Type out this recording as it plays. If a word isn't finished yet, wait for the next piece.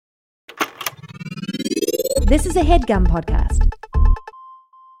This is a HeadGum podcast.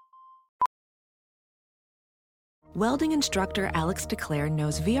 Welding instructor Alex DeClaire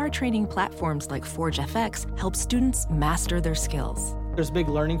knows VR training platforms like Forge FX help students master their skills. There's a big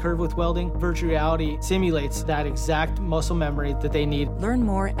learning curve with welding. Virtual reality simulates that exact muscle memory that they need. Learn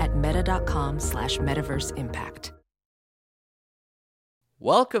more at meta.com/metaverseimpact.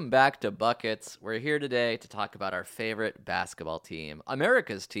 Welcome back to Buckets. We're here today to talk about our favorite basketball team,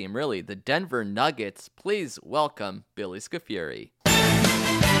 America's team, really, the Denver Nuggets. Please welcome Billy Scafuri.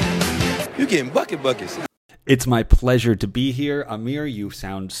 You're getting buckets. It's my pleasure to be here. Amir, you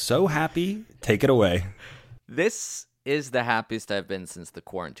sound so happy. Take it away. This is the happiest I've been since the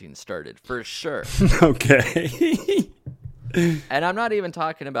quarantine started, for sure. Okay. And I'm not even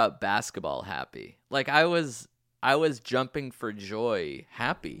talking about basketball happy. Like, I was jumping for joy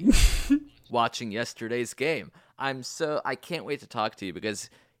happy watching yesterday's game. I can't wait to talk to you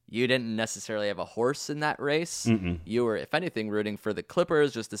because you didn't necessarily have a horse in that race. Mm-mm. You were, if anything, rooting for the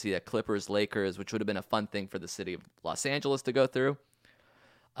Clippers just to see a Clippers-Lakers, which would have been a fun thing for the city of Los Angeles to go through.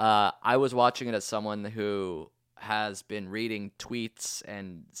 I was watching it as someone who has been reading tweets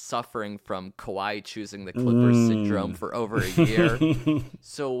and suffering from Kawhi choosing the Clippers syndrome for over a year.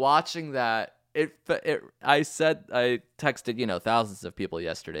 So watching that, I texted, thousands of people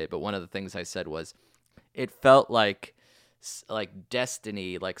yesterday, but one of the things I said was it felt like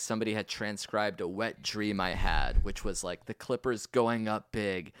destiny, like somebody had transcribed a wet dream I had, which was like the Clippers going up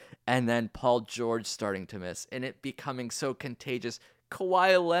big and then Paul George starting to miss and it becoming so contagious.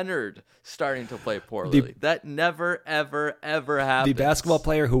 Kawhi Leonard starting to play poorly. That never, ever, ever happened. The basketball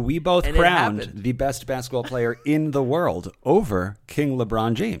player who we both crowned the best basketball player in the world over King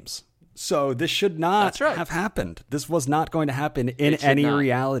LeBron James. So this should not have happened. This was not going to happen in any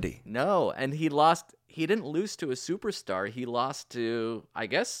reality. No, and he lost. He didn't lose to a superstar. He lost to, I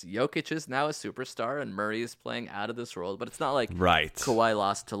guess, Jokic is now a superstar and Murray is playing out of this world. But it's not like Kawhi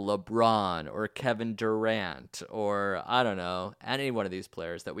lost to LeBron or Kevin Durant or, I don't know, any one of these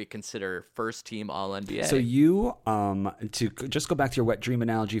players that we consider first-team All-NBA. So you, to just go back to your wet dream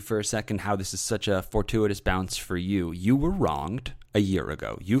analogy for a second, how this is such a fortuitous bounce for you. You were wronged a year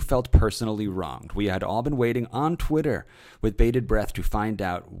ago. You felt personally wronged. We had all been waiting on Twitter with bated breath to find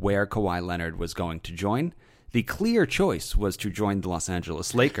out where Kawhi Leonard was going to join. The clear choice was to join the Los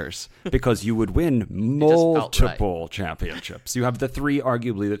Angeles Lakers because you would win multiple championships. You have the three,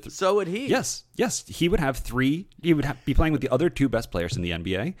 arguably. So would he. Yes. He would have three. He would be playing with the other two best players in the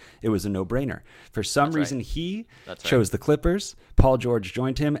NBA. It was a no-brainer. For some reason, he chose the Clippers. Paul George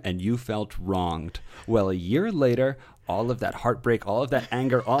joined him, and you felt wronged. Well, a year later, all of that heartbreak, all of that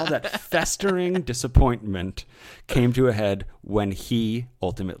anger, all of that festering disappointment came to a head when he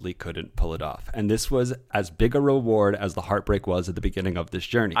ultimately couldn't pull it off. And this was as big a reward as the heartbreak was at the beginning of this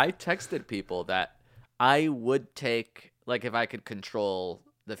journey. I texted people that I would take, like if I could control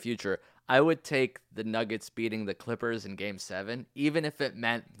the future, I would take the Nuggets beating the Clippers in Game 7, even if it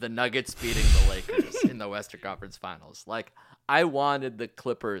meant the Nuggets beating the Lakers in the Western Conference Finals. Like, I wanted the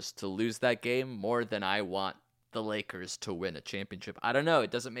Clippers to lose that game more than I want the Lakers to win a championship. I don't know.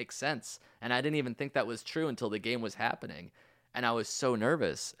 It doesn't make sense. And I didn't even think that was true until the game was happening. And I was so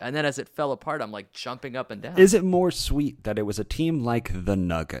nervous. And then as it fell apart, I'm like jumping up and down. Is it more sweet that it was a team like the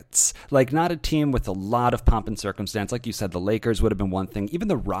Nuggets? Like not a team with a lot of pomp and circumstance. Like you said, the Lakers would have been one thing. Even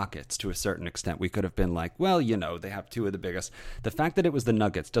the Rockets, to a certain extent, we could have been like, well, they have two of the biggest. The fact that it was the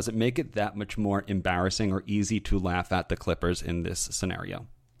Nuggets, does it make it that much more embarrassing or easy to laugh at the Clippers in this scenario?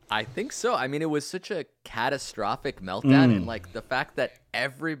 I think so. I mean, it was such a catastrophic meltdown, and like the fact that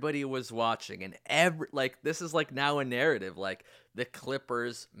everybody was watching, and this is like now a narrative. Like the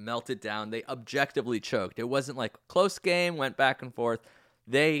Clippers melted down; they objectively choked. It wasn't like close game, went back and forth.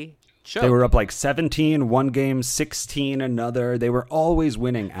 They choked. They were up like 17 one game, 16 another. They were always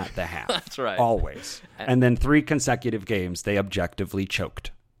winning at the half. That's right, always. And then 3 consecutive games, they objectively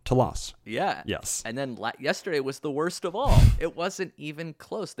choked to loss. Yeah. Yes. And then yesterday was the worst of all. It wasn't even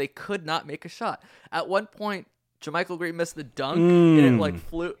close. They could not make a shot. At one point, JaMychal Green missed the dunk, and it like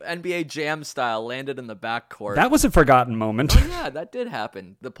flew NBA Jam style, landed in the backcourt. That was a forgotten moment. Oh, yeah, that did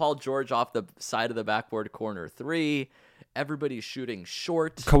happen. The Paul George off the side of the backboard corner 3. Everybody's shooting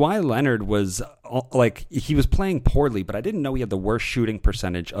short. Kawhi Leonard was he was playing poorly, but I didn't know he had the worst shooting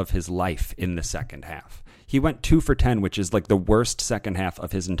percentage of his life in the second half. He went 2 for 10, which is like the worst second half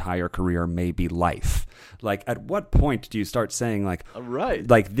of his entire career, maybe life. Like, at what point do you start saying like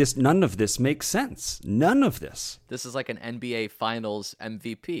this? None of this makes sense. None of this. This is like an NBA Finals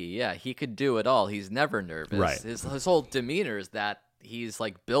MVP. Yeah, he could do it all. He's never nervous. Right. His whole demeanor is that he's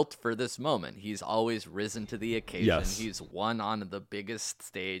like built for this moment. He's always risen to the occasion. Yes. He's won on the biggest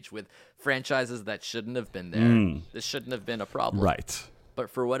stage with franchises that shouldn't have been there. This shouldn't have been a problem. Right. But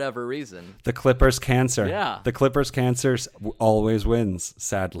for whatever reason, The Clippers cancer. Yeah. The Clippers cancer always wins,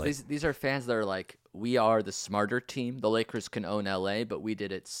 sadly. these are fans that are like, we are the smarter team. The Lakers can own LA, but we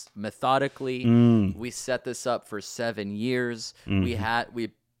did it methodically. We set this up for 7 years.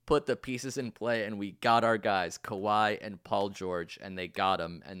 We put the pieces in play, and we got our guys, Kawhi and Paul George, and they got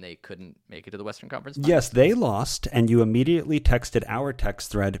them, and they couldn't make it to the Western Conference Finals. Yes, they lost, and you immediately texted our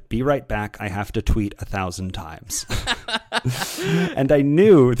text thread, "Be right back, I have to tweet 1,000 times." And I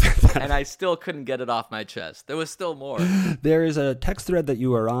knew that And I still couldn't get it off my chest. There was still more. there is a text thread that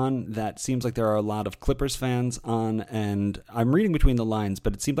you are on that seems like there are a lot of Clippers fans on, and I'm reading between the lines,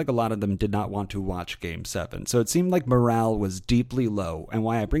 but it seemed like a lot of them did not want to watch Game 7. So it seemed like morale was deeply low, and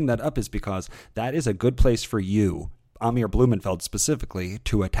why I bring that up is because that is a good place for you, Amir Blumenfeld specifically,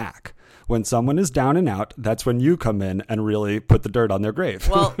 to attack. When someone is down and out, that's when you come in and really put the dirt on their grave.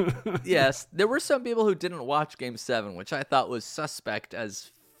 Well, yes, there were some people who didn't watch Game 7, which I thought was suspect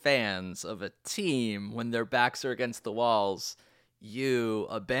as fans of a team when their backs are against the walls. You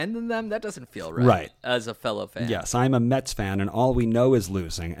abandon them? That doesn't feel right. As a fellow fan. Yes, I'm a Mets fan, and all we know is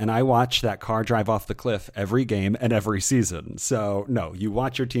losing. And I watch that car drive off the cliff every game and every season. So, no, you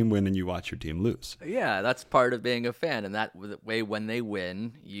watch your team win and you watch your team lose. Yeah, that's part of being a fan. And that way, when they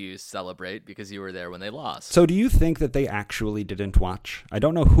win, you celebrate because you were there when they lost. So do you think that they actually didn't watch? I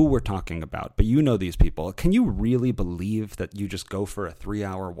don't know who we're talking about, but you know these people. Can you really believe that you just go for a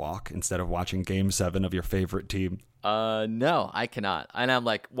 3-hour walk instead of watching Game 7 of your favorite team? No, I cannot. And I'm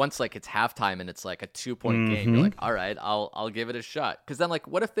like, once like it's halftime and it's like a 2-point game, you're like, all right, I'll give it a shot. Because then like,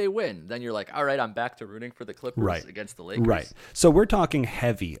 what if they win? Then you're like, all right, I'm back to rooting for the Clippers against the Lakers. Right. So we're talking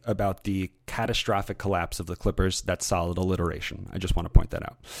heavy about the catastrophic collapse of the Clippers. That's solid alliteration. I just want to point that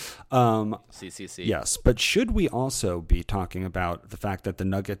out. CCC. Yes, but should we also be talking about the fact that the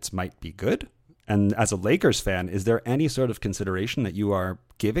Nuggets might be good? And as a Lakers fan, is there any sort of consideration that you are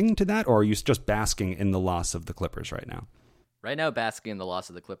giving to that, or are you just basking in the loss of the Clippers right now? Right now, basking in the loss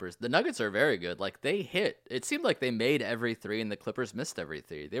of the Clippers. The Nuggets are very good. Like, they hit. It seemed like they made every three, and the Clippers missed every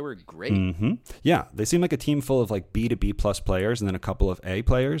three. They were great. Mm-hmm. Yeah, they seem like a team full of like B to B plus players and then a couple of A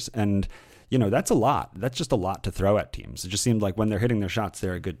players. And, you know, that's a lot. That's just a lot to throw at teams. It just seemed like when they're hitting their shots,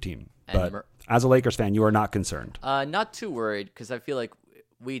 they're a good team. But as a Lakers fan, you are not concerned. Not too worried, because I feel like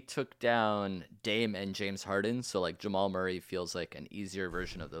we took down Dame and James Harden, so like Jamal Murray feels like an easier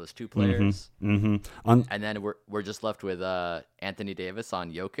version of those two players. And then we're just left with Anthony Davis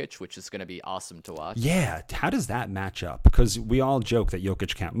on Jokic, which is going to be awesome to watch. Yeah, how does that match up? Because we all joke that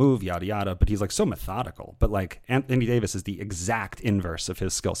Jokic can't move, yada yada, but he's like so methodical. But like Anthony Davis is the exact inverse of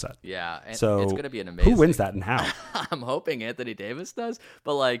his skill set. Yeah, and so it's going to be an amazing. Who wins that and how? I'm hoping Anthony Davis does,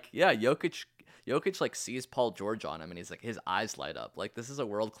 but like, yeah, Jokic like sees Paul George on him and he's like, his eyes light up. Like, this is a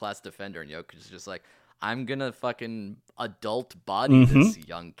world-class defender, and Jokic is just like, I'm gonna fucking adult body this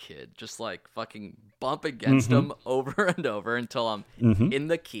young kid. Just like fucking bump against him over and over until I'm in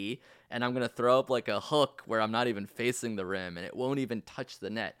the key, and I'm gonna throw up like a hook where I'm not even facing the rim and it won't even touch the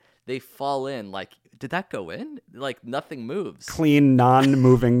net. They fall in. Like, did that go in? Like, nothing moves. Clean,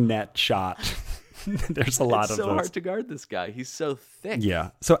 non-moving net shot. There's a lot of those. It's so hard to guard this guy. He's so thick. Yeah.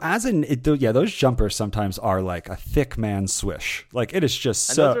 So those jumpers sometimes are like a thick man swish. Like, it is just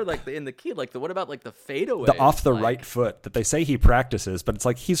and so. those are like in the key. Like, what about like the fadeaway? The off the right foot that they say he practices, but it's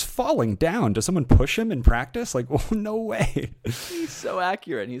like he's falling down. Does someone push him in practice? Like, oh, no way. He's so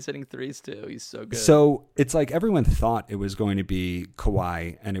accurate. He's hitting threes too. He's so good. So it's like everyone thought it was going to be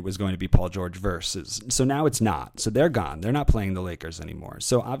Kawhi and it was going to be Paul George versus. So now it's not. So they're gone. They're not playing the Lakers anymore.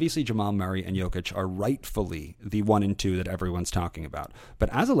 So obviously Jamal Murray and Jokic are rightfully the 1 and 2 that everyone's talking about. But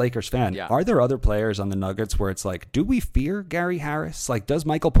as a Lakers fan, are there other players on the Nuggets where it's like, do we fear Gary Harris? Like, does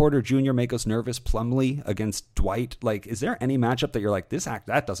Michael Porter Jr. make us nervous? Plumlee against Dwight? Like, is there any matchup that you're like,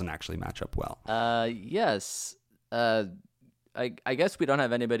 that doesn't actually match up well? Yes. I guess we don't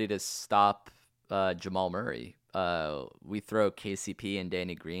have anybody to stop Jamal Murray. We throw KCP and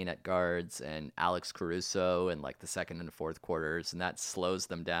Danny Green at guards and Alex Caruso in like the second and fourth quarters, and that slows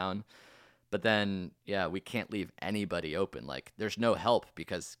them down. But then, yeah, we can't leave anybody open. Like, there's no help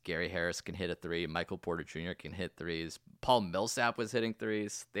because Gary Harris can hit a three. Michael Porter Jr. can hit threes. Paul Millsap was hitting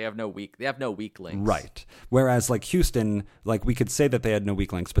threes. They have no weak links. Right. Whereas, like, Houston, like, we could say that they had no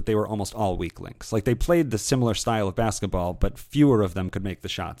weak links, but they were almost all weak links. Like, they played the similar style of basketball, but fewer of them could make the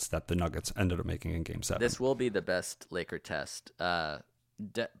shots that the Nuggets ended up making in Game 7. This will be the best Laker test.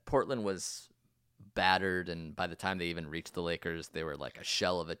 Portland was battered, and by the time they even reached the Lakers, they were like a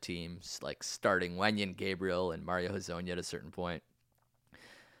shell of a team, like starting Wenyen Gabriel and Mario Hezonja at a certain point.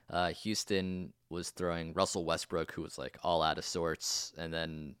 Houston was throwing Russell Westbrook, who was like all out of sorts, and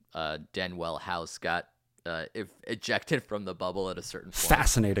then Denwell House got ejected from the bubble at a certain point.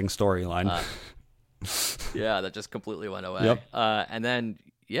 Fascinating storyline. Yeah, that just completely went away. Yep. And then,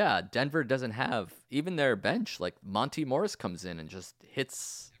 Denver doesn't have even their bench. Like Monty Morris comes in and just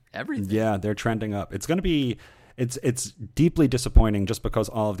hits everything. Yeah, they're trending up. It's going to be... It's deeply disappointing just because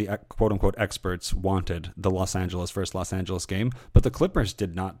all of the quote-unquote experts wanted the first Los Angeles game, but the Clippers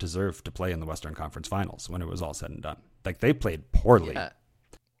did not deserve to play in the Western Conference Finals when it was all said and done. Like, they played poorly.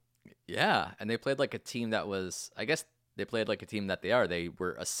 Yeah, and they played like a team that was, I guess they played like a team that they are. They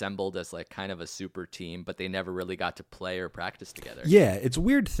were assembled as like kind of a super team, but they never really got to play or practice together. Yeah, it's a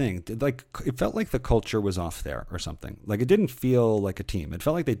weird thing. Like, it felt like the culture was off there or something. Like, it didn't feel like a team. It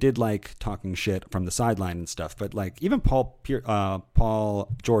felt like they did like talking shit from the sideline and stuff. But like, even Paul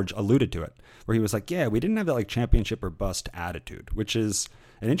George alluded to it, where he was like, "Yeah, we didn't have that like championship or bust attitude," which is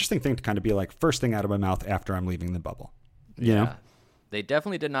an interesting thing to kind of be like, first thing out of my mouth after I'm leaving the bubble. You know? They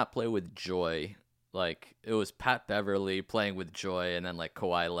definitely did not play with joy. Like, it was Pat Beverly playing with joy, and then like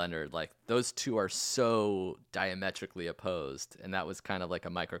Kawhi Leonard. Like, those two are so diametrically opposed, and that was kind of like a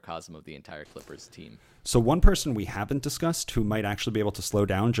microcosm of the entire Clippers team. So one person we haven't discussed who might actually be able to slow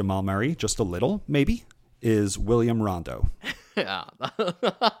down Jamal Murray just a little, maybe, is William Rondo. Yeah,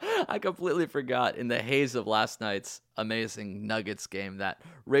 I completely forgot in the haze of last night's amazing Nuggets game that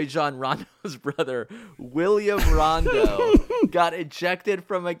Rajon Rondo's brother, William Rondo, got ejected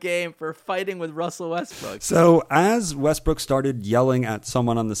from a game for fighting with Russell Westbrook. So as Westbrook started yelling at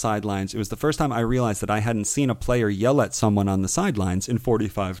someone on the sidelines, it was the first time I realized that I hadn't seen a player yell at someone on the sidelines in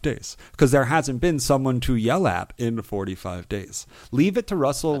 45 days, because there hasn't been someone to yell at in 45 days. Leave it to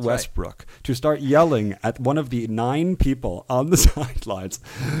Russell Westbrook to start yelling at one of the 9 people on the sidelines.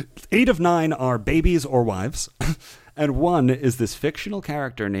 8 of 9 are babies or wives, and 1 is this fictional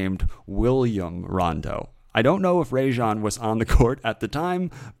character named William Rondo. I don't know if Rajon was on the court at the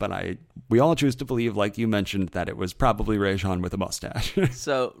time, but we all choose to believe, like you mentioned, that it was probably Rajon with a mustache.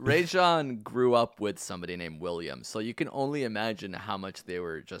 So Rajon grew up with somebody named William, so you can only imagine how much they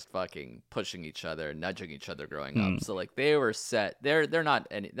were just fucking pushing each other, nudging each other growing up. So like they were set. They're not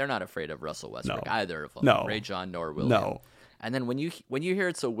afraid of Russell Westbrook, either of them. No. Rajon nor William. No. And then when you hear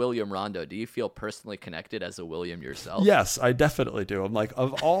it's a William Rondo, do you feel personally connected as a William yourself? Yes, I definitely do. I'm like,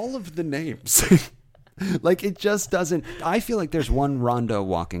 of all of the names, like, it just doesn't. I feel like there's one Rondo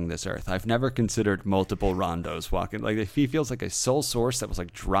walking this earth. I've never considered multiple Rondos walking. Like, he feels like a sole source that was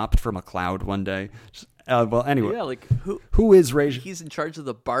like dropped from a cloud one day. Well, anyway. Yeah, like who is Rajon? He's in charge of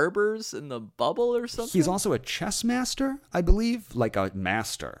the barbers in the bubble or something? He's also a chess master, I believe. Like a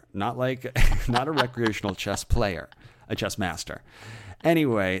master, not a recreational chess player. A chess master.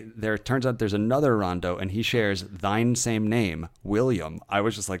 Anyway, turns out there's another Rondo, and he shares thine same name, William. I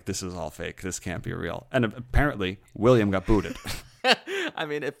was just like, this is all fake. This can't be real. And apparently, William got booted. I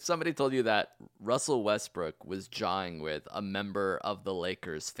mean, if somebody told you that Russell Westbrook was jawing with a member of the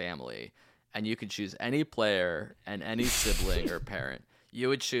Lakers family, and you could choose any player and any sibling or parent, you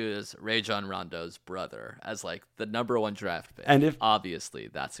would choose Rajon Rondo's brother as like the number 1 draft pick. And obviously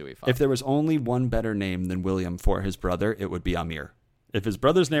that's who he fought. If there was only one better name than William for his brother, it would be Amir. If his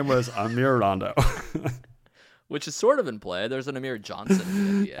brother's name was Amir Rondo. Which is sort of in play. There's an Amir Johnson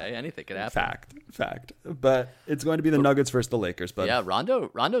in the NBA. Anything could happen. Fact. But it's going to be the Nuggets versus the Lakers. But yeah,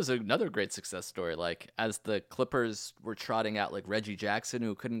 Rondo's another great success story. Like, as the Clippers were trotting out like Reggie Jackson,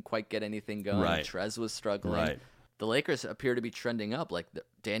 who couldn't quite get anything going. Right. Trez was struggling. Right. The Lakers appear to be trending up. Like,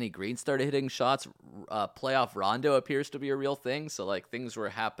 Danny Green started hitting shots. Playoff Rondo appears to be a real thing. So like things were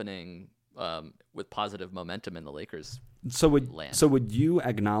happening with positive momentum in the Lakers. So would you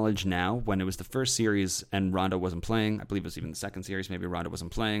acknowledge now, when it was the first series and Rondo wasn't playing, I believe it was even the second series, maybe Rondo wasn't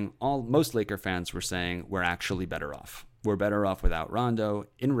playing, most Laker fans were saying we're actually better off. We're better off without Rondo.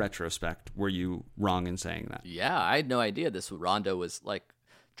 In retrospect, were you wrong in saying that? Yeah, I had no idea this Rondo was like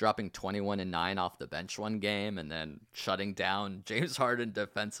dropping 21 and 9 off the bench one game and then shutting down James Harden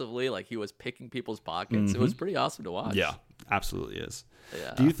defensively. Like, he was picking people's pockets. Mm-hmm. It was pretty awesome to watch. Yeah, absolutely is.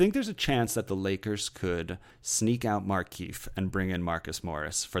 Yeah. Do you think there's a chance that the Lakers could sneak out Markieff and bring in Marcus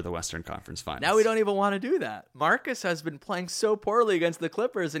Morris for the Western Conference Finals? Now we don't even want to do that. Marcus has been playing so poorly against the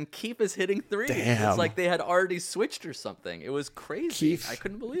Clippers, and Keefe is hitting threes. Damn. It's like they had already switched or something. It was crazy. I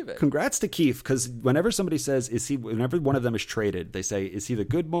couldn't believe it. Congrats to Keefe, because whenever somebody says, whenever one of them is traded, they say, is he the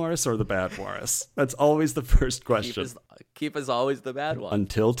good Morris or the bad Morris? That's always the first question. Keefe is always the bad one.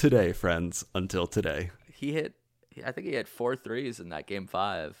 Until today, friends. Until today. I think he had 4 threes in that game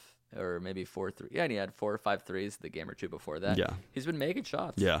 5, or maybe 4 3. Yeah, and he had 4 or 5 threes the game or two before that. Yeah, he's been making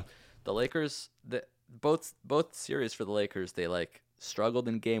shots. Yeah, the Lakers, both series for the Lakers, they like struggled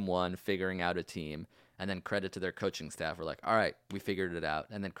in game one, figuring out a team, and then credit to their coaching staff. We're like, all right, we figured it out.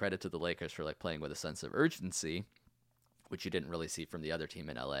 And then credit to the Lakers for like playing with a sense of urgency, which you didn't really see from the other team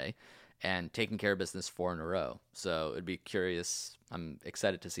in LA, and taking care of business 4 in a row. So it'd be curious. I'm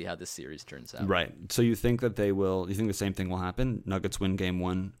excited to see how this series turns out. Right. So you think that you think the same thing will happen? Nuggets win game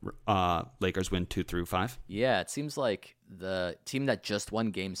 1, Lakers win 2 through 5? Yeah, it seems like the team that just gone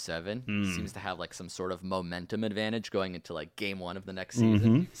game 7 seems to have like some sort of momentum advantage going into like game 1 of the next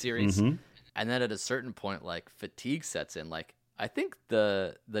series. And then at a certain point, like fatigue sets in. Like I think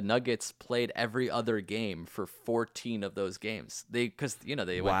the Nuggets played every other game for 14 of those games. Because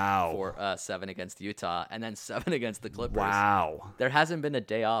they went 7 against Utah and then 7 against the Clippers. Wow. There hasn't been a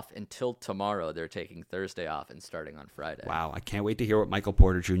day off until tomorrow. They're taking Thursday off and starting on Friday. Wow, I can't wait to hear what Michael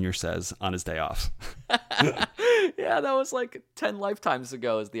Porter Jr. says on his day off. Yeah, that was like 10 lifetimes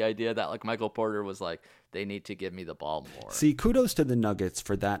ago, is the idea that like Michael Porter was like, they need to give me the ball more. See, kudos to the Nuggets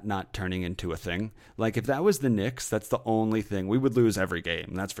for that not turning into a thing. Like, if that was the Knicks, that's the only thing. We would lose every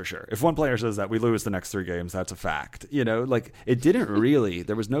game, that's for sure. If one player says that, we lose the next 3 games, that's a fact. You know, like, it didn't really,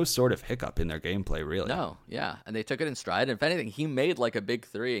 there was no sort of hiccup in their gameplay, really. No, yeah. And they took it in stride. And if anything, he made like a big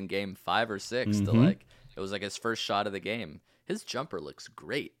 3 in game 5 or 6 to like, it was like his first shot of the game. His jumper looks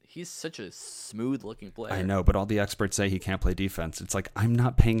great. He's such a smooth-looking player. I know, but all the experts say he can't play defense. It's like, I'm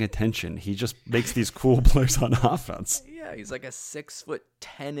not paying attention. He just makes these cool plays on offense. Yeah, he's like a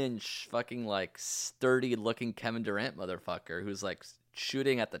 6'10" fucking like sturdy-looking Kevin Durant motherfucker who's like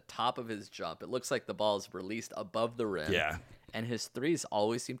shooting at the top of his jump. It looks like the ball is released above the rim. Yeah. And his threes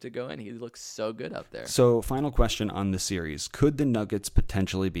always seem to go in. He looks so good up there. So, final question on the series. Could the Nuggets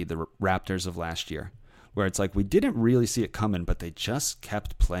potentially be the Raptors of last year? Where it's like, we didn't really see it coming, but they just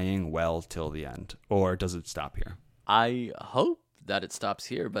kept playing well till the end. Or does it stop here? I hope that it stops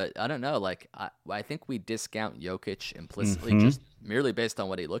here, but I don't know. Like, I think we discount Jokic implicitly just merely based on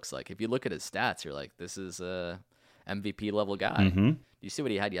what he looks like. If you look at his stats, you're like, this is a MVP level guy. Do you see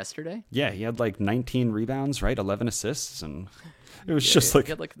what he had yesterday? Yeah, he had like 19 rebounds, right? 11 assists, and it was just like...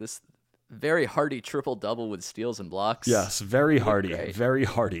 He had like this very hardy triple-double with steals and blocks. Yes, very hardy. Very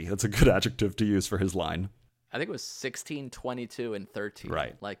hardy. That's a good adjective to use for his line. I think it was 16, 22, and 13.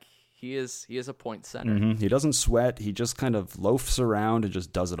 Right. Like, he is a point center. He doesn't sweat. He just kind of loafs around and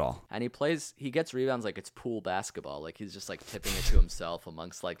just does it all. And he gets rebounds like it's pool basketball. Like, he's just like tipping it to himself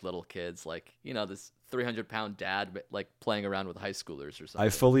amongst like little kids. Like, you know, this 300-pound dad like playing around with high schoolers or something. I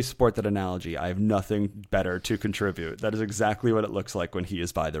fully support that analogy. I have nothing better to contribute. That is exactly what it looks like when he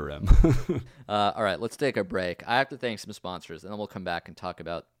is by the rim. All right, let's take a break. I have to thank some sponsors, and then we'll come back and talk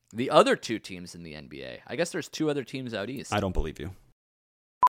about the other 2 teams in the NBA. I guess there's 2 other teams out east. I don't believe you.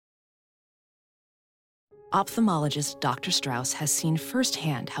 Ophthalmologist Dr. Strauss has seen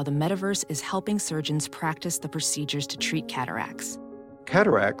firsthand how the metaverse is helping surgeons practice the procedures to treat cataracts.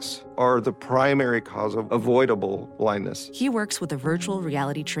 Cataracts are the primary cause of avoidable blindness. He works with a virtual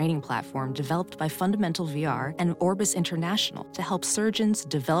reality training platform developed by Fundamental VR and Orbis International to help surgeons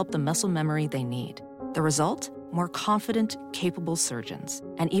develop the muscle memory they need. The result? More confident, capable surgeons.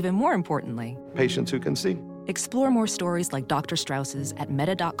 And even more importantly, Patients who can see. explore more stories like Dr. Strauss's at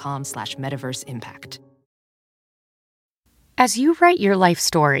meta.com/metaverseimpact. As you write your life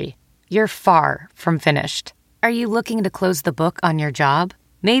story, you're far from finished. Are you looking to close the book on your job?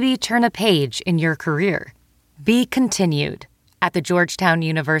 Maybe turn a page in your career? Be continued at the Georgetown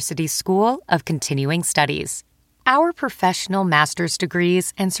University School of Continuing Studies. Our professional master's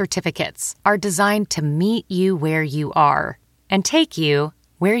degrees and certificates are designed to meet you where you are and take you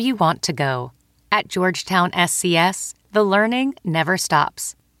where you want to go. At Georgetown SCS, the learning never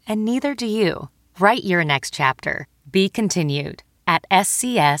stops, and neither do you. Write your next chapter. Be continued at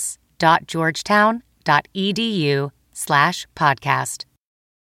scs.georgetown.edu/podcast.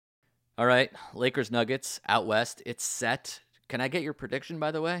 All right, Lakers Nuggets out west. It's set. Can I get your prediction,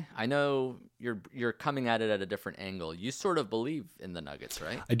 by the way? I know you're coming at it at a different angle. You sort of believe in the Nuggets,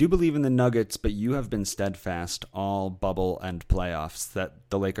 right? I do believe in the Nuggets, but you have been steadfast all bubble and playoffs that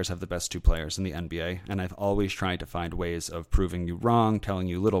the Lakers have the best 2 players in the NBA, and I've always tried to find ways of proving you wrong, telling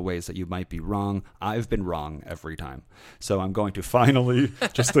you little ways that you might be wrong. I've been wrong every time. So I'm going to finally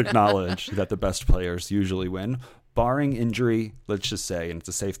just acknowledge that the best players usually win. Barring injury, let's just say, and it's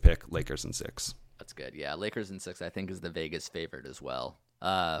a safe pick, Lakers in 6. That's good. Yeah, Lakers in 6, I think, is the Vegas favorite as well.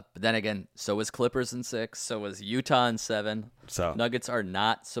 But then again, so was Clippers in 6, so was Utah in 7. So Nuggets are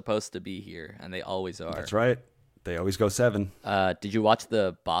not supposed to be here, and they always are. That's right. They always go 7. Did you watch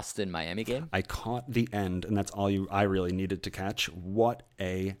the Boston-Miami game? I caught the end, and that's all I really needed to catch. What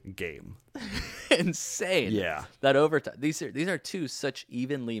a game. Insane. Yeah. That overtime. These are 2 such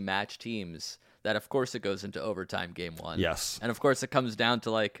evenly matched teams that of course it goes into overtime game 1. Yes. And of course it comes down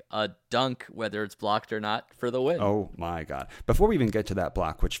to like a dunk, whether it's blocked or not, for the win. Oh my God. Before we even get to that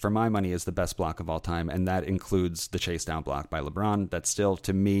block, which for my money is the best block of all time, and that includes the chase down block by LeBron, that still,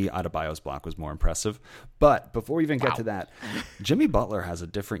 to me, Adebayo's block was more impressive. But before we even get to that, Jimmy Butler has a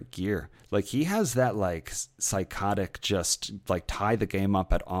different gear. Like, he has that like psychotic, just like tie the game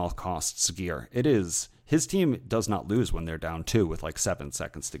up at all costs gear. It is, his team does not lose when they're down 2 with like 7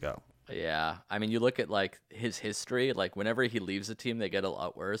 seconds to go. Yeah. I mean, you look at like his history, like whenever he leaves a team, they get a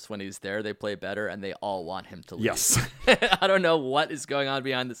lot worse. When he's there, they play better, and they all want him to leave. Yes. I don't know what is going on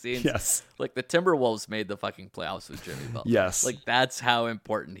behind the scenes. Yes. Like the Timberwolves made the fucking playoffs with Jimmy Butler. Yes. Like that's how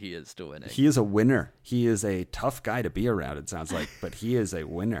important he is to winning. He is a winner. He is a tough guy to be around, it sounds like, but he is a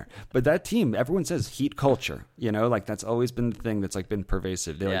winner. But that team, everyone says heat culture, you know, like that's always been the thing that's like been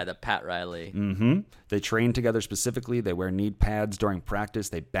pervasive. The Pat Riley. Mm-hmm. They train together specifically. They wear knee pads during practice.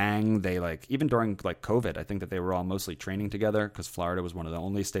 They bang. They like, even during like COVID, I think that they were all mostly training together because Florida was one of the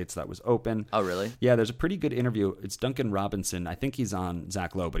only states that was open. Oh, really? Yeah, there's a pretty good interview. It's Duncan Robinson. I think he's on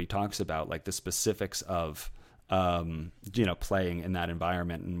Zach Lowe, but he talks about like the specifics of playing in that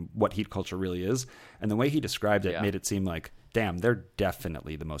environment and what heat culture really is. And the way he described it made it seem like, damn, they're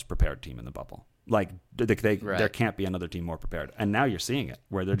definitely the most prepared team in the bubble. Like there can't be another team more prepared. And now you're seeing it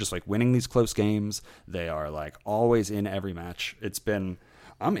where they're just like winning these close games. They are like always in every match.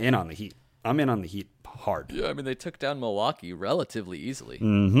 I'm in on the Heat. I'm in on the Heat hard. Yeah, I mean, they took down Milwaukee relatively easily.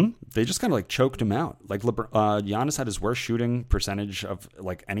 Mm-hmm. They just kind of like choked him out. Like Giannis had his worst shooting percentage of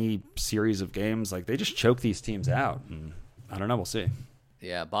like any series of games. Like they just choked these teams out. And I don't know. We'll see.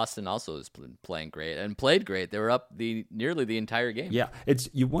 Yeah, Boston also is playing great and played great. They were up nearly the entire game. Yeah,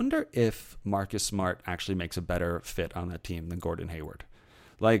 you wonder if Marcus Smart actually makes a better fit on that team than Gordon Hayward.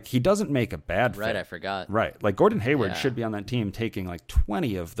 Like, he doesn't make a bad fit. Right, I forgot. Right. Like, Gordon Hayward should be on that team taking, like,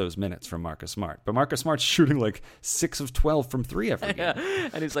 20 of those minutes from Marcus Smart. But Marcus Smart's shooting, like, 6 of 12 from 3 every game.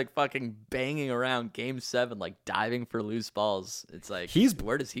 And he's, like, fucking banging around Game 7, like, diving for loose balls. It's like,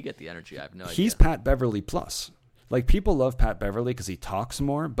 where does he get the energy? I have no idea. He's Pat Beverly plus. Like, people love Pat Beverly because he talks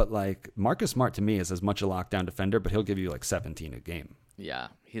more. But, like, Marcus Smart, to me, is as much a lockdown defender, but he'll give you, like, 17 a game. Yeah,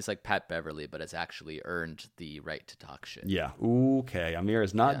 he's like Pat Beverly, but has actually earned the right to talk shit. Yeah. Okay, Amir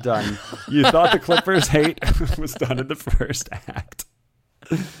is not done. You thought the Clippers' hate was done in the first act.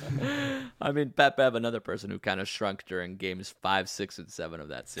 I mean, Pat Bev, another person who kind of shrunk during games 5, 6, and 7 of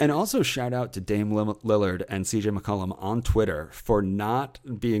that series. And also shout out to Dame Lillard and CJ McCollum on Twitter for not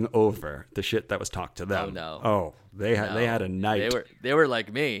being over the shit that was talked to them. Oh, no. Oh, they had a night. They were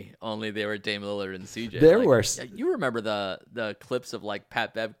like me, only they were Dame Lillard and CJ. They're worse. You remember the clips of like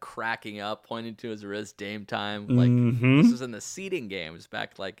Pat Bev cracking up, pointing to his wrist, Dame time. Like this was in the seeding games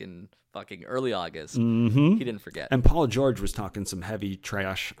back like in fucking early August. He didn't forget. And Paul George was talking some heavy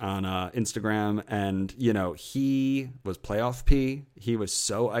trash on Instagram, and he was playoff P. He was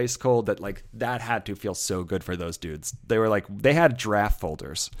so ice cold that had to feel so good for those dudes. They were like, they had draft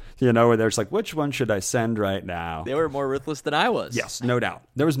folders, where there's like, which one should I send right now? They were more ruthless than I was. Yes, no doubt.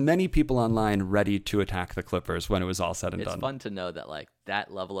 There was many people online ready to attack the Clippers when it was all said and done. It's fun to know that like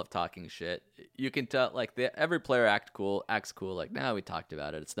that level of talking shit, you can tell like every player acts cool. Like, nah, we talked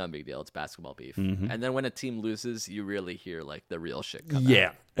about it. It's no big deal. It's basketball beef. And then when a team loses, you really hear like the real shit come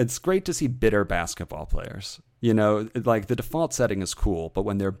out. It's great to see bitter basketball players. Like the default setting is cool, but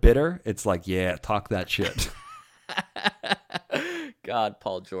when they're bitter, it's like, yeah, talk that shit. God,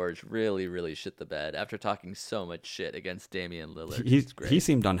 Paul George really, really shit the bed after talking so much shit against Damian Lillard. He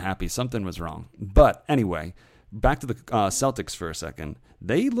seemed unhappy. Something was wrong. But anyway, back to the Celtics for a second.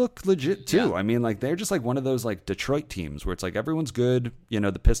 They look legit too. Yeah. I mean, like they're just like one of those like Detroit teams where it's like everyone's good.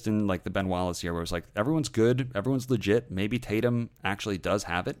 The Piston, like the Ben Wallace here, where it's like everyone's good, everyone's legit. Maybe Tatum actually does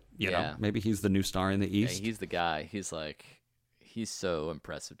have it. You know, maybe he's the new star in the East. Yeah, he's the guy. He's so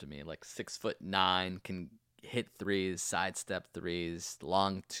impressive to me. Like 6'9", can hit threes, sidestep threes,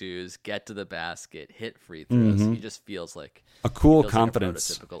 long twos, get to the basket, hit free throws. He just feels like a cool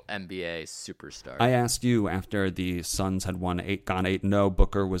confidence. Like a prototypical NBA superstar. I asked you after the Suns had gone 8-0,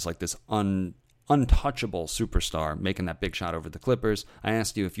 Booker was like this untouchable superstar making that big shot over the Clippers. I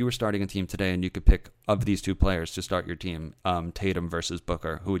asked you if you were starting a team today and you could pick of these two players to start your team, Tatum versus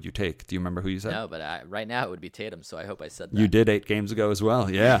Booker, who would you take? Do you remember who you said? No, but right now it would be Tatum, so I hope I said that. You did 8 games ago as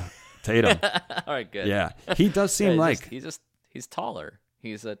well, yeah. Tatum. All right, good. Yeah, he does seem he's taller.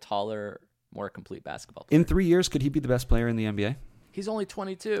 He's a taller, more complete basketball player. In 3 years, could he be the best player in the NBA? He's only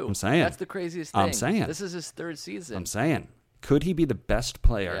 22. I'm saying. That's the craziest thing. I'm saying. This is his 3rd season. I'm saying. Could he be the best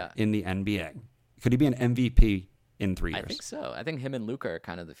player in the NBA? Could he be an MVP in 3 years? I think so. I think him and Luka are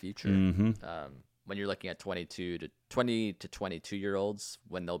kind of the future. when you're looking at 20 to 22 year olds,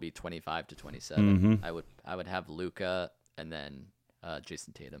 when they'll be 25 to 27, I would have Luka and then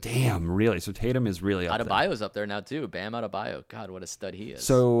Jason Tatum. Damn, really? So Tatum is really up there. Adebayo's up there now too. Bam Adebayo. God, what a stud he is.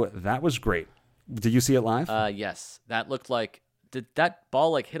 So that was great. Did you see it live? Yes. That looked like, did that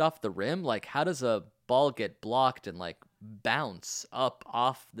ball like hit off the rim? Like, how does a ball get blocked and like bounce up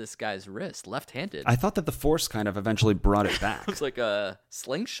off this guy's wrist, left-handed? I thought that the force kind of eventually brought it back. It was like a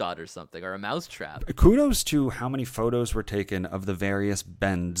slingshot or something, or a mousetrap. Kudos to how many photos were taken of the various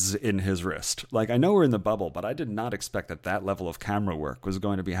bends in his wrist. Like, I know we're in the bubble, but I did not expect that level of camera work was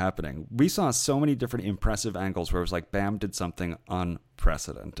going to be happening. We saw so many different impressive angles where it was like Bam did something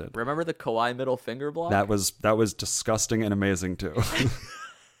unprecedented. Remember the Kawhi middle finger block? That was disgusting and amazing too.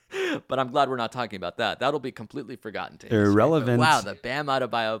 But I'm glad we're not talking about that. That'll be completely forgotten to history. Irrelevant. But wow, the Bam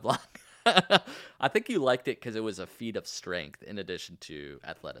Adebayo block. I think you liked it because it was a feat of strength in addition to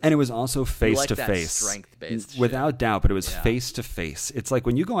athleticism. And it was also face to face. Strength-based without doubt, but it was face to face. It's like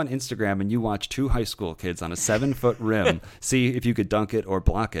when you go on Instagram and you watch two high school kids on a 7-foot rim, see if you could dunk it or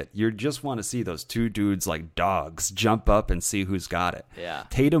block it. You just want to see those two dudes like dogs jump up and see who's got it. Yeah.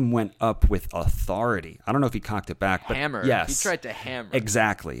 Tatum went up with authority. I don't know if he cocked it back, but hammer. Yes. He tried to hammer.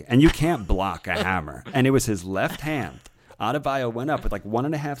 Exactly. And you can't block a hammer. And it was his left hand. Adebayo went up with like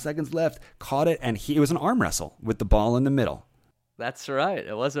 1.5 seconds left, caught it, and it was an arm wrestle with the ball in the middle. That's right.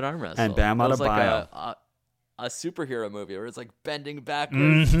 It was an arm wrestle. And Bam Adebayo. It was like a superhero movie where it's like bending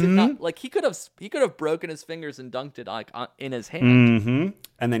backwards. Did not, like he could have broken his fingers and dunked it like in his hand.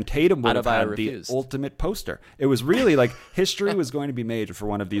 And then Tatum would have had refused. The ultimate poster. It was really like history was going to be made for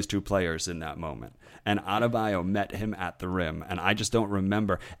one of these two players in that moment. And Adebayo met him at the rim. And I just don't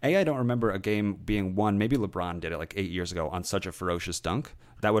remember. I don't remember a game being won. Maybe LeBron did it like 8 years ago on such a ferocious dunk.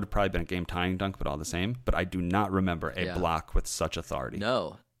 That would have probably been a game-tying dunk, but all the same. But I do not remember a block with such authority.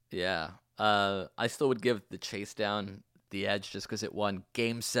 No. Yeah. I still would give the chase down the edge just because it won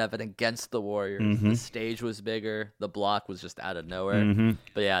Game 7 against the Warriors. The stage was bigger. The block was just out of nowhere.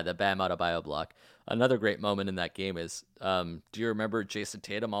 But yeah, the Bam Adebayo block. Another great moment in that game is, do you remember Jason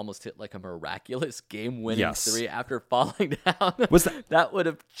Tatum almost hit like a miraculous game-winning three after falling down? Was that would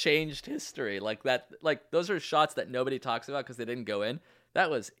have changed history. Like those are shots that nobody talks about because they didn't go in. That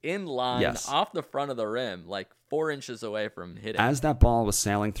was in line, off the front of the rim, like 4 inches away from hitting. As that ball was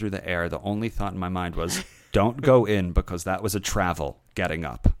sailing through the air, the only thought in my mind was, don't go in because that was a travel getting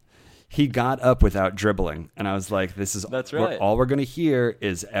up. He got up without dribbling, and I was like, that's right. All we're going to hear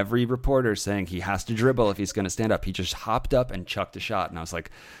is every reporter saying he has to dribble if he's going to stand up. He just hopped up and chucked a shot, and I was like,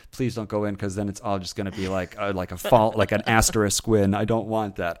 please don't go in because then it's all just going to be like a fault, like an asterisk win. I don't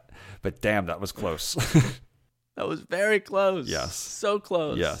want that. But damn, that was close. That was very close. Yes. So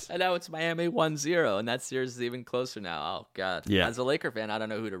close. Yes. And now it's Miami 1-0, and that series is even closer now. Oh, God. Yeah. As a Laker fan, I don't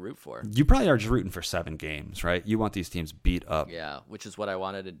know who to root for. You probably are just rooting for 7 games, right? You want these teams beat up. Yeah, which is what I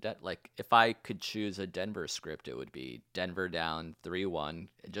wanted in like, if I could choose a Denver script, it would be Denver down 3-1,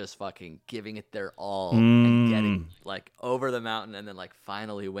 just fucking giving it their all and getting, like, over the mountain and then, like,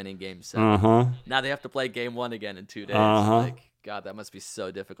 finally winning Game 7. Now they have to play Game 1 again in 2 days. Like, God, that must be so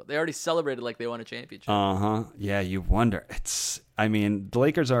difficult. They already celebrated like they won a championship. Yeah, you wonder. The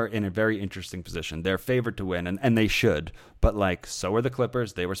Lakers are in a very interesting position. They're favored to win, and they should. But, like, so are the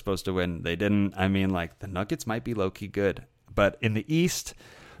Clippers. They were supposed to win. They didn't. I mean, like, the Nuggets might be low-key good. But in the East,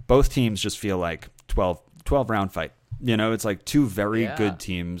 both teams just feel like 12-round fight. You know, it's like two very good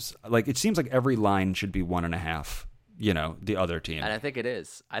teams. Like, it seems like every line should be 1.5. The other team. And I think it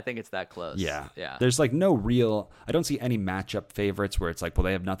is. I think it's that close. Yeah. There's like no real, I don't see any matchup favorites where it's like, well,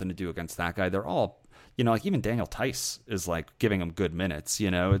 they have nothing to do against that guy. They're all, like even Daniel Tice is like giving them good minutes,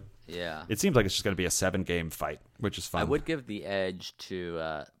 It seems like it's just going to be a 7-game fight, which is fun. I would give the edge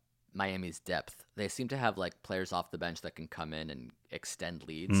to Miami's depth. They seem to have like players off the bench that can come in and extend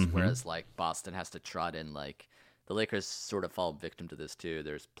leads, whereas like Boston has to trot in like, the Lakers sort of fall victim to this too.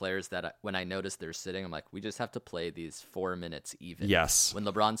 There's players that when I notice they're sitting, I'm like, we just have to play these 4 minutes even. Yes. When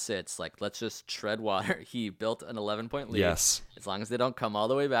LeBron sits, like, let's just tread water. He built an 11-point lead. Yes. As long as they don't come all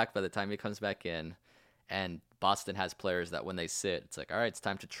the way back by the time he comes back in. And Boston has players that when they sit, it's like, all right, it's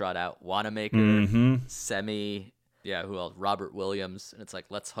time to trot out Wanamaker, Semi. Yeah, who else? Robert Williams. And it's like,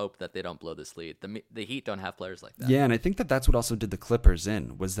 let's hope that they don't blow this lead. The Heat don't have players like that. Yeah, and I think that's what also did the Clippers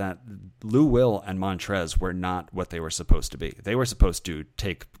in, was that Lou Will and Montrez were not what they were supposed to be. They were supposed to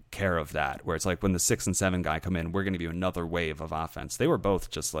take care of that, where it's like when the 6 and 7 guy come in, we're going to give you another wave of offense. They were both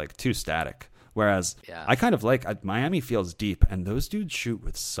just like too static. Whereas I kind of like, Miami feels deep, and those dudes shoot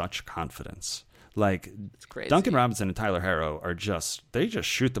with such confidence. Like, it's crazy. Duncan Robinson and Tyler Herro they just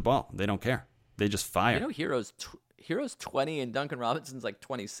shoot the ball. They don't care. They just fire. Hero's 20 and Duncan Robinson's like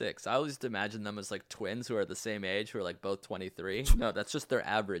 26. I always imagine them as like twins who are the same age, who are like both 23. No, that's just their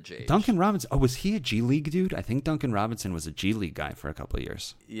average age. Duncan Robinson. Oh, was he a G League dude? I think Duncan Robinson was a G League guy for a couple of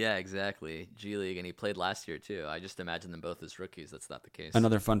years. Yeah, exactly. G League, and he played last year too. I just imagine them both as rookies. That's not the case.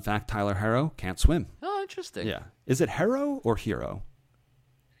 Another fun fact, Tyler Herro can't swim. Oh, interesting. Yeah. Is it Herro or Hero?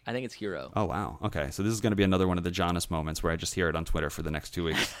 I think it's Hero. Oh, wow. Okay, so this is going to be another one of the Jonas moments where I just hear it on Twitter for the next 2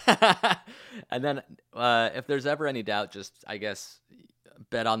 weeks. And then if there's ever any doubt, just, I guess,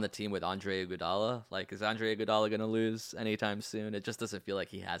 bet on the team with Andre Iguodala. Like, is Andre Iguodala going to lose anytime soon? It just doesn't feel like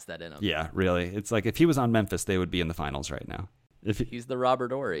he has that in him. Yeah, really. It's like if he was on Memphis, they would be in the finals right now. He's the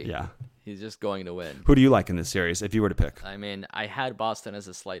Robert Horry. Yeah. He's just going to win. Who do you like in this series if you were to pick? I mean, I had Boston as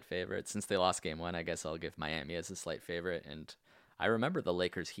a slight favorite. Since they lost game 1, I guess I'll give Miami as a slight favorite. And I remember the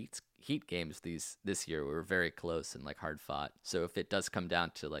Lakers Heat games this year were very close and like hard fought. So if it does come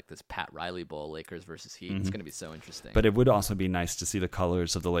down to like this Pat Riley Bowl, Lakers versus Heat, it's going to be so interesting. But it would also be nice to see the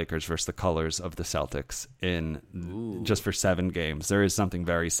colors of the Lakers versus the colors of the Celtics just for 7 games. There is something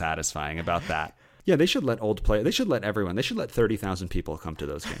very satisfying about that. Yeah, they should let They should let everyone. They should let 30,000 people come to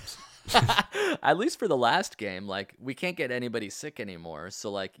those games. At least for the last game, like we can't get anybody sick anymore.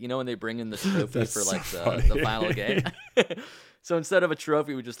 So like, you know, when they bring in the trophy for like the final game. So instead of a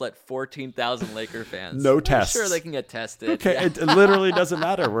trophy, we just let 14,000 Laker fans. No tests. Sure, they can get tested. Okay, Yeah. it literally doesn't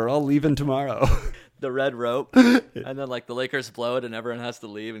matter. We're all leaving tomorrow. The red rope, and then like the Lakers blow it, and everyone has to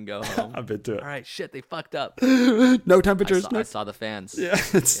leave and go home. I'm into it. All right, shit, they fucked up. No temperatures. I saw the fans. Yeah,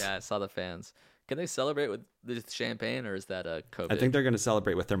 I saw the fans. Can they celebrate with the champagne, or is that a COVID? I think they're going to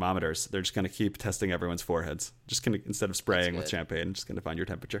celebrate with thermometers. They're just going to keep testing everyone's foreheads. Just going to, instead of spraying with champagne, just going to find your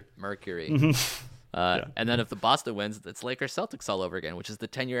temperature. Mercury. And then if the Boston wins, it's Lakers Celtics all over again, which is the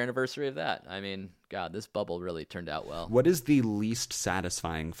 10-year anniversary of that. I mean, God, this bubble really turned out well. What is the least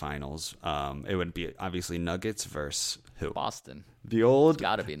satisfying finals? It would be obviously Nuggets versus who? Boston. It's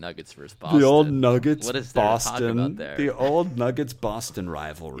got to be Nuggets versus Boston. The old Nuggets what is there Boston. to talk about there? The old Nuggets Boston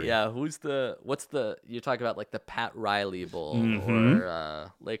rivalry. Yeah, you're talking about like the Pat Riley Bowl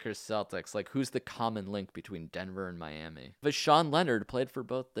or Lakers Celtics. Like, who's the common link between Denver and Miami? But Sean Leonard played for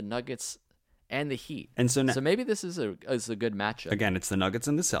both the Nuggets and the Heat. And so maybe this is a good matchup. Again, it's the Nuggets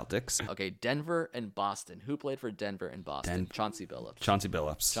and the Celtics. Okay, Denver and Boston. Who played for Denver and Boston? Chauncey Billups. Chauncey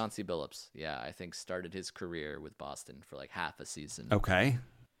Billups. Yeah, I think started his career with Boston for like half a season. Okay.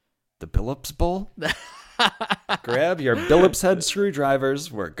 The Billups Bowl? Grab your Billups head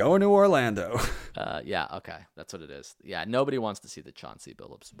screwdrivers. We're going to Orlando. Yeah, okay. That's what it is. Yeah, nobody wants to see the Chauncey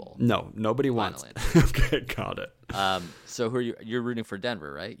Billups Bowl. No, nobody wants. Okay, got it. So you're rooting for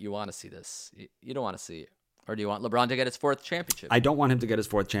Denver, right? You want to see this. You don't want to see, or do you want LeBron to get his 4th championship? I don't want him to get his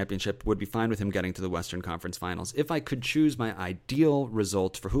 4th championship. Would be fine with him getting to the Western Conference Finals. If I could choose my ideal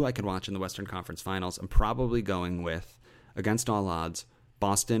result for who I could watch in the Western Conference Finals, I'm probably going with, against all odds,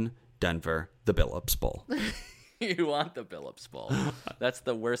 Boston, Denver, the Billups Bowl. You want the Billups Bowl. That's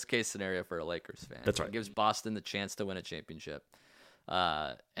the worst case scenario for a Lakers fan. That's right. It gives Boston the chance to win a championship.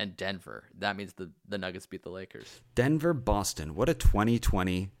 And Denver. That means the Nuggets beat the Lakers. Denver, Boston. What a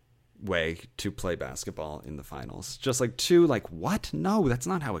 2020 way to play basketball in the finals. Just like what? No, that's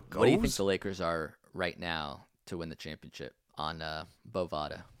not how it goes. What do you think the Lakers are right now to win the championship on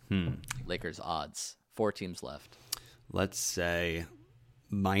Bovada? Lakers odds. 4 teams left. Let's say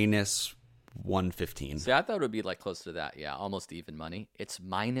minus 115. See, I thought it would be like close to that. Yeah, almost even money. It's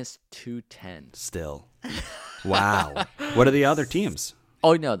minus 210. Still. Wow. What are the other teams?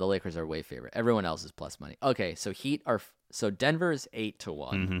 Oh, no, the Lakers are way favorite. Everyone else is plus money. Okay, so Denver is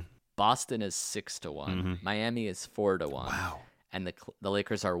 8-1. Boston is 6-1. Miami is 4-1. Wow. And the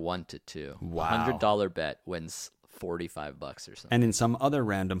Lakers are 1-2. Wow. $100 bet wins $45 or something. And in some other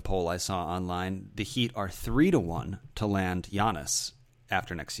random poll I saw online, the Heat are 3-1 to land Giannis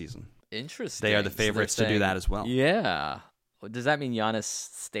after next season. Interesting. They are the favorites to do that as well. Yeah. Does that mean Giannis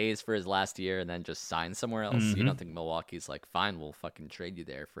stays for his last year and then just signs somewhere else? You don't think Milwaukee's like, fine, we'll fucking trade you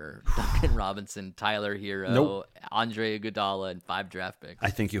there for Duncan Robinson, Tyler Hero, Andre Iguodala, and 5 draft picks?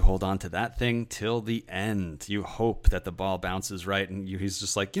 I think you hold on to that thing till the end. You hope that the ball bounces right, and he's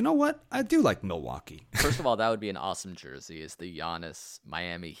just like, you know what? I do like Milwaukee. First of all, that would be an awesome jersey. Is the Giannis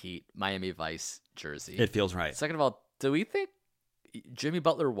Miami Heat, Miami Vice jersey. It feels right. Second of all, do we think Jimmy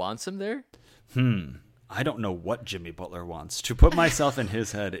Butler wants him there? I don't know what Jimmy Butler wants. To put myself in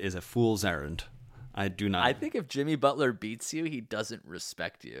his head is a fool's errand. I do not. I think if Jimmy Butler beats you, he doesn't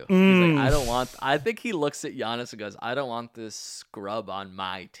respect you. He's like, I think he looks at Giannis and goes, I don't want this scrub on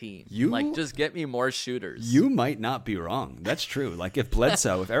my team. Just get me more shooters. You might not be wrong. That's true. Like if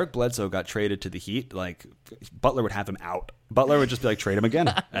Eric Bledsoe got traded to the Heat, like Butler would have him out. Butler would just be like, trade him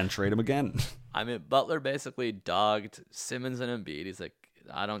again and trade him again. I mean, Butler basically dogged Simmons and Embiid. He's like,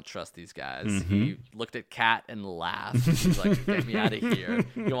 I don't trust these guys. Mm-hmm. He looked at Kat and laughed. He's like, get me out of here.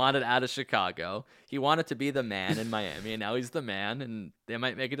 He wanted out of Chicago. He wanted to be the man in Miami, and now he's the man, and they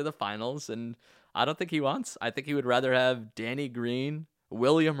might make it to the finals, and I don't think he wants. I think he would rather have Danny Green,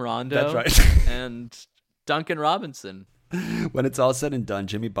 William Rondo, That's right. and Duncan Robinson. When it's all said and done,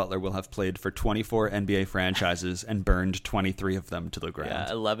 Jimmy Butler will have played for 24 NBA franchises and burned 23 of them to the ground.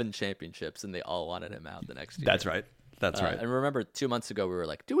 Yeah, 11 championships, and they all wanted him out the next year. That's right. That's right. And remember, 2 months ago, we were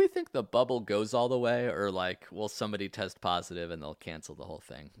like, do we think the bubble goes all the way? Or like, will somebody test positive and they'll cancel the whole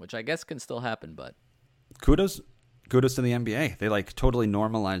thing? Which I guess can still happen, but... Kudos to the NBA. They like totally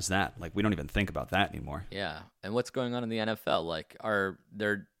normalize that. Like we don't even think about that anymore. Yeah. And what's going on in the NFL? Like,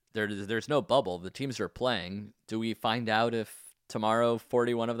 there's no bubble. The teams are playing. Do we find out if tomorrow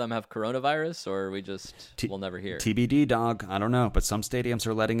 41 of them have coronavirus, or we just we'll never hear? TBD, dog. I don't know, but some stadiums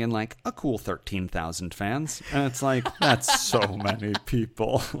are letting in like a cool 13,000 fans, and it's like that's so many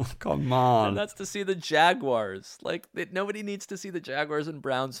people. Come on. And that's to see the Jaguars. Like nobody needs to see the Jaguars and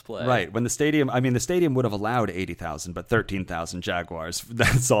Browns play. Right. When the stadium would have allowed 80,000, but 13,000 Jaguars.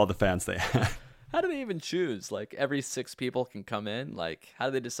 That's all the fans they had. How do they even choose? Like, every 6 people can come in? Like, how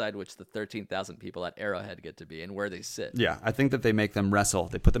do they decide which the 13,000 people at Arrowhead get to be and where they sit? Yeah, I think that they make them wrestle.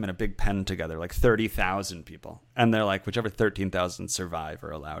 They put them in a big pen together, like 30,000 people. And they're like, whichever 13,000 survive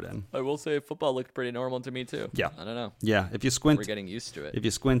are allowed in. I will say football looked pretty normal to me, too. Yeah. I don't know. Yeah, if you squint... We're getting used to it. If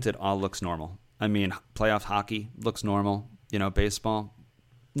you squint, it all looks normal. I mean, playoff hockey looks normal. Baseball,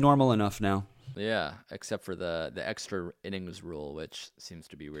 normal enough now. Yeah, except for the extra innings rule, which seems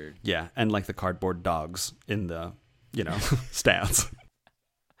to be weird. Yeah, and like the cardboard dogs in the, stands.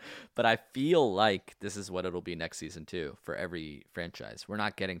 But I feel like this is what it'll be next season, too, for every franchise. We're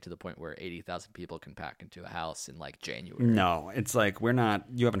not getting to the point where 80,000 people can pack into a house in, like, January. No, it's like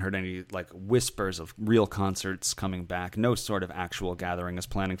you haven't heard any, like, whispers of real concerts coming back. No sort of actual gathering is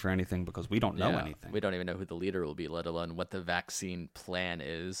planning for anything because we don't know anything. We don't even know who the leader will be, let alone what the vaccine plan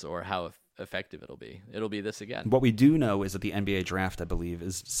is or how effective it'll be. It'll be this again. What we do know is that the NBA draft, I believe,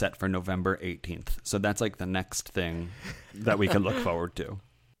 is set for November 18th. So that's like the next thing that we can look forward to.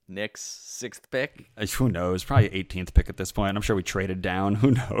 Knicks 6th pick? Who knows? Probably 18th pick at this point. I'm sure we traded down.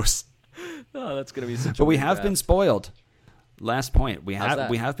 Who knows? Oh, that's going to be such a But we have been spoiled. Last point. We How's that?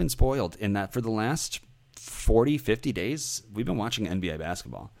 We have been spoiled in that for the last 40, 50 days, we've been watching NBA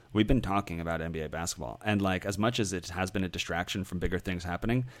basketball. We've been talking about NBA basketball. And like as much as it has been a distraction from bigger things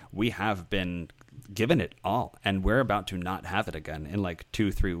happening, we have been given it all. And we're about to not have it again in like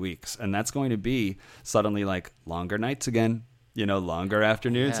 2-3 weeks. And that's going to be suddenly like longer nights again, longer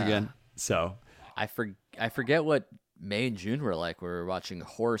afternoons again. So I forget what May and June were like. We were watching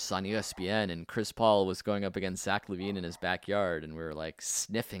Horse on ESPN, and Chris Paul was going up against Zach LaVine in his backyard, and we were like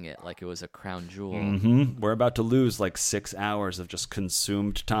sniffing it like it was a crown jewel. Mm-hmm. We're about to lose like 6 hours of just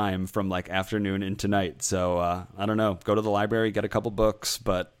consumed time from like afternoon into night. So I don't know. Go to the library, get a couple books,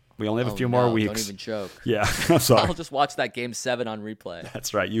 but we only have a few more weeks. Don't even joke. Yeah, I'm sorry. I'll just watch that Game 7 on replay.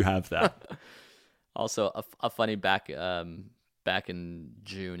 That's right. You have that. Also, a funny back in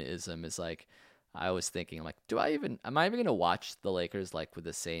June-ism is like, I was thinking, like, am I even going to watch the Lakers, like, with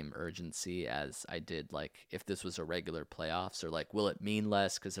the same urgency as I did, like, if this was a regular playoffs? Or, like, will it mean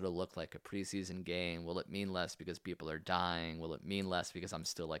less because it'll look like a preseason game? Will it mean less because people are dying? Will it mean less because I'm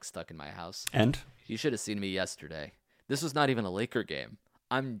still, like, stuck in my house? And? You should have seen me yesterday. This was not even a Laker game.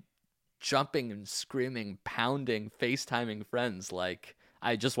 I'm jumping and screaming, pounding, FaceTiming friends like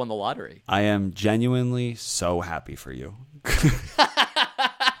I just won the lottery. I am genuinely so happy for you.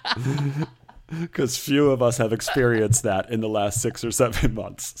 Because few of us have experienced that in the last 6 or 7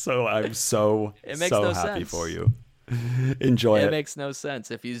 months. So I'm so happy for you. Enjoy it. It makes no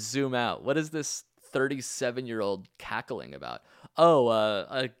sense. If you zoom out, what is this 37-year-old cackling about? Oh,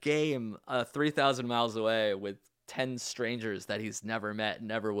 a game 3,000 miles away with 10 strangers that he's never met,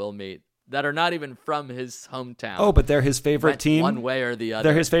 never will meet, that are not even from his hometown. Oh, but they're his favorite team? One way or the other.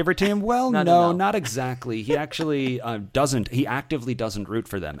 They're his favorite team? Well, no, not exactly. He actually he actively doesn't root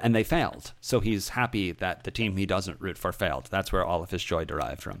for them, and they failed. So he's happy that the team he doesn't root for failed. That's where all of his joy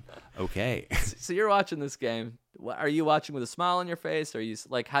derived from. Okay. So you're watching this game. Are you watching with a smile on your face? Or are you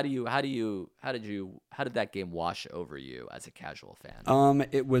like, how did that game wash over you as a casual fan?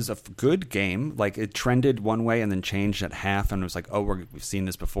 It was a good game. Like, it trended one way and then changed at half, and it was like, oh, we've seen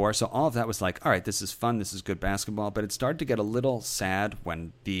this before. So all of that was like, all right, this is fun. This is good basketball. But it started to get a little sad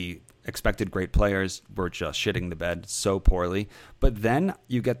when the expected great players were just shitting the bed so poorly. But then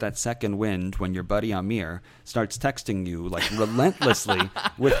you get that second wind when your buddy Amir starts texting you like relentlessly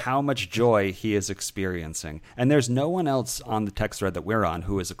with how much joy he is experiencing. And there's no one else on the text thread that we're on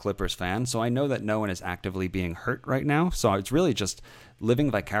who is a Clippers fan. So I know that no one is actively being hurt right now. So it's really just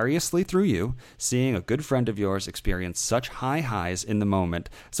living vicariously through you, seeing a good friend of yours experience such high highs in the moment.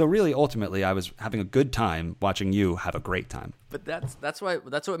 So really, ultimately, I was having a good time watching you have a great time. But that's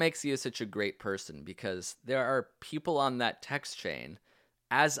what makes you such a great person, because there are people on that text chain,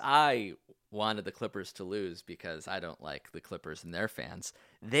 as I wanted the Clippers to lose because I don't like the Clippers and their fans.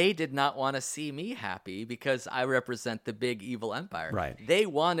 They did not want to see me happy because I represent the big evil empire. Right. They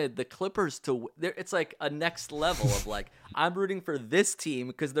wanted the Clippers to. It's like a next level of like, I'm rooting for this team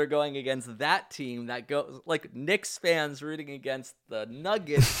because they're going against that team that goes like Knicks fans rooting against the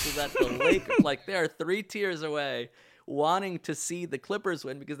Nuggets so that the Lakers, like, they are 3 tiers away, wanting to see the Clippers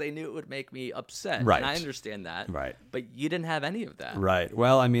win because they knew it would make me upset. Right. And I understand that. Right. But you didn't have any of that. Right.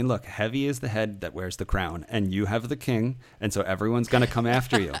 Well, I mean, look, heavy is the head that wears the crown, and you have the king, and so everyone's going to come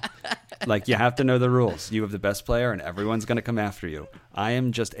after you. Like, you have to know the rules. You have the best player, and everyone's going to come after you. I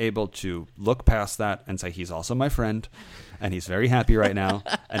am just able to look past that and say he's also my friend, and he's very happy right now,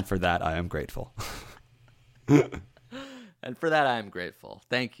 and for that I am grateful. And for that, I am grateful.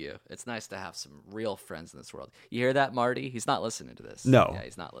 Thank you. It's nice to have some real friends in this world. You hear that, Marty? He's not listening to this. No. Yeah,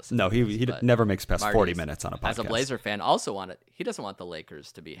 he's not listening. No, he never makes past Marty 40 minutes on a podcast. As a Blazer fan, also he doesn't want the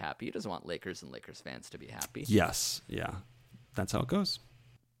Lakers to be happy. He doesn't want Lakers and Lakers fans to be happy. Yes. Yeah. That's how it goes.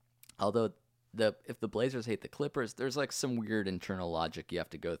 Although if the Blazers hate the Clippers, there's like some weird internal logic you have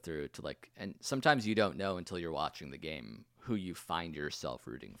to go through to like, and sometimes you don't know until you're watching the game who you find yourself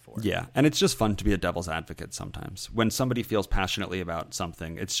rooting for. Yeah, and it's just fun to be a devil's advocate sometimes. When somebody feels passionately about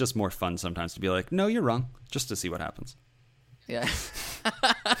something, it's just more fun sometimes to be like, no, you're wrong, just to see what happens. Yeah.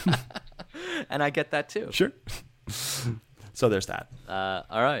 And I get that too. Sure. So there's that.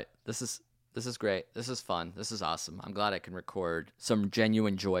 All right. This is great. This is fun. This is awesome. I'm glad I can record some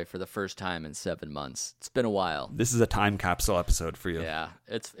genuine joy for the first time in 7 months. It's been a while. This is a time capsule episode for you. Yeah.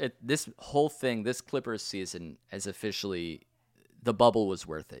 This whole thing, this Clippers season is officially, the bubble was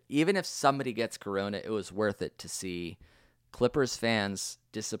worth it. Even if somebody gets corona, it was worth it to see Clippers fans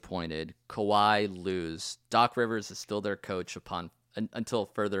disappointed, Kawhi lose. Doc Rivers is still their coach until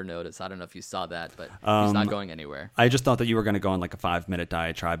further notice. I don't know if you saw that, but he's not going anywhere. I just thought that you were going to go on like a 5-minute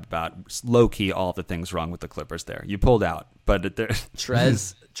diatribe about low-key all of the things wrong with the Clippers there. You pulled out, but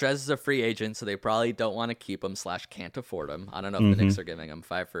Trez is a free agent, so they probably don't want to keep him / can't afford him. I don't know if the Knicks are giving him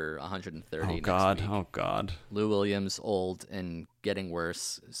 5 for $130 next week. Oh, God. Lou Williams, old and getting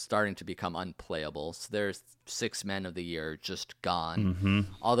worse, starting to become unplayable. So there's 6 men of the year just gone. Mm-hmm.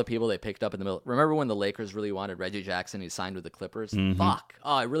 All the people they picked up in the middle. Remember when the Lakers really wanted Reggie Jackson? He signed with the Clippers. Mm-hmm. Fuck.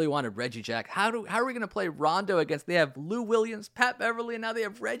 Oh, I really wanted Reggie Jackson. How are we going to play Rondo against? They have Lou Williams, Pat Beverly, and now they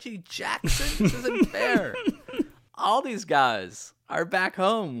have Reggie Jackson. This isn't fair. All these guys are back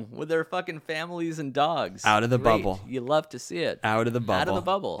home with their fucking families and dogs. Out of the bubble. You love to see it. Out of the bubble. Out of the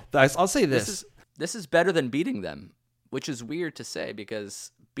bubble. I'll say this. This is better than beating them, which is weird to say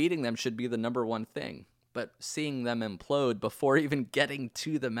because beating them should be the number one thing. But seeing them implode before even getting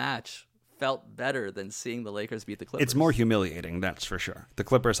to the match felt better than seeing the Lakers beat the Clippers. It's more humiliating, that's for sure. The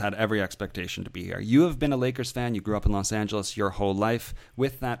Clippers had every expectation to be here. You have been a Lakers fan. You grew up in Los Angeles your whole life.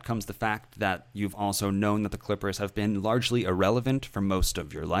 With that comes the fact that you've also known that the Clippers have been largely irrelevant for most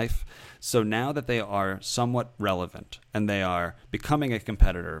of your life. So now that they are somewhat relevant and they are becoming a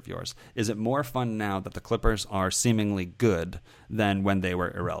competitor of yours, is it more fun now that the Clippers are seemingly good than when they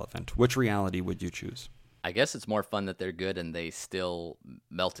were irrelevant? Which reality would you choose? I guess it's more fun that they're good and they still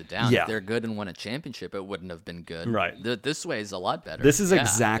melted down. Yeah. If they're good and won a championship, it wouldn't have been good. Right. This way is a lot better. This is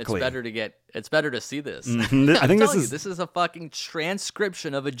exactly. It's better to see this. Mm-hmm. I think this is a fucking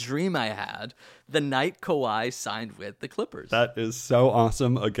transcription of a dream I had the night Kawhi signed with the Clippers. That is so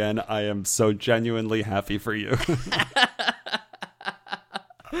awesome. Again, I am so genuinely happy for you.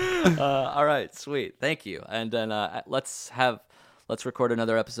 All right, sweet. Thank you. And then let's record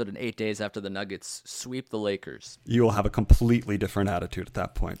another episode in 8 days after the Nuggets sweep the Lakers. You will have a completely different attitude at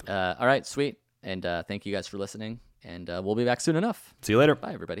that point. All right, sweet. And thank you guys for listening. And we'll be back soon enough. See you later.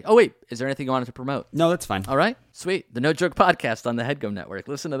 Bye, everybody. Oh, wait. Is there anything you wanted to promote? No, that's fine. All right. Sweet. The No Joke Podcast on the HeadGum Network.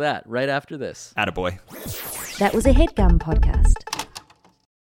 Listen to that right after this. Attaboy. That was a HeadGum podcast.